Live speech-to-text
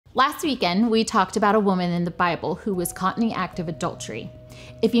Last weekend, we talked about a woman in the Bible who was caught in the act of adultery.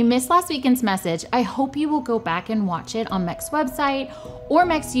 If you missed last weekend's message, I hope you will go back and watch it on Meck's website or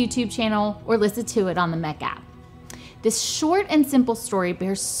Meck's YouTube channel or listen to it on the Meck App. This short and simple story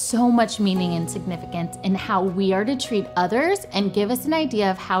bears so much meaning and significance in how we are to treat others and give us an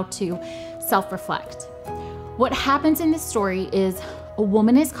idea of how to self-reflect. What happens in this story is a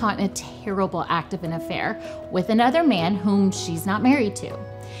woman is caught in a terrible act of an affair with another man whom she's not married to.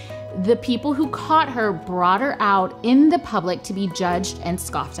 The people who caught her brought her out in the public to be judged and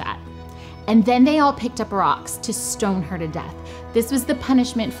scoffed at. And then they all picked up rocks to stone her to death. This was the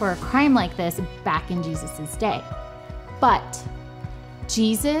punishment for a crime like this back in Jesus' day. But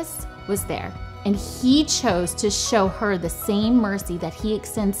Jesus was there, and he chose to show her the same mercy that he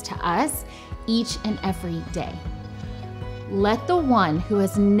extends to us each and every day. Let the one who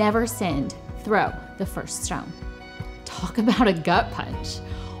has never sinned throw the first stone. Talk about a gut punch.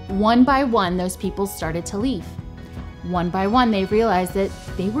 One by one, those people started to leave. One by one, they realized that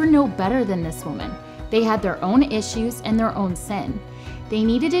they were no better than this woman. They had their own issues and their own sin. They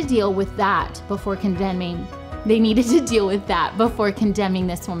needed to deal with that before condemning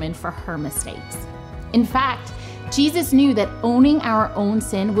this woman for her mistakes. In fact, Jesus knew that owning our own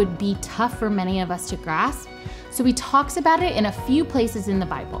sin would be tough for many of us to grasp, so he talks about it in a few places in the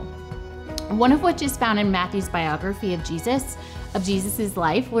Bible. One of which is found in Matthew's biography of Jesus'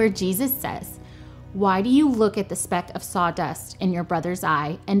 life, where Jesus says, "Why do you look at the speck of sawdust in your brother's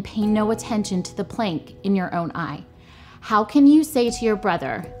eye and pay no attention to the plank in your own eye? How can you say to your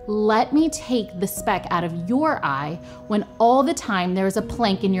brother, 'Let me take the speck out of your eye,' when all the time there is a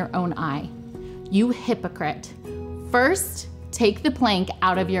plank in your own eye? You hypocrite! First, take the plank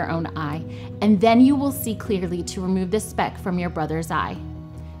out of your own eye, and then you will see clearly to remove the speck from your brother's eye."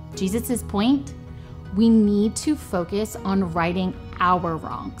 Jesus' point? We need to focus on righting our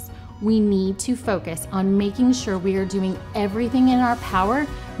wrongs. We need to focus on making sure we are doing everything in our power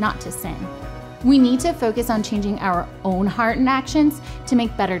not to sin. We need to focus on changing our own heart and actions to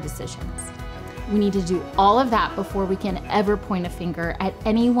make better decisions. We need to do all of that before we can ever point a finger at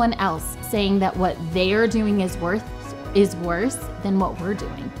anyone else saying that what they are doing is worse than what we're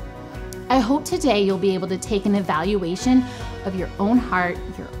doing. I hope today you'll be able to take an evaluation of your own heart,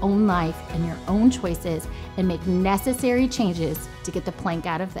 your own life, and your own choices and make necessary changes to get the plank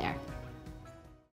out of there.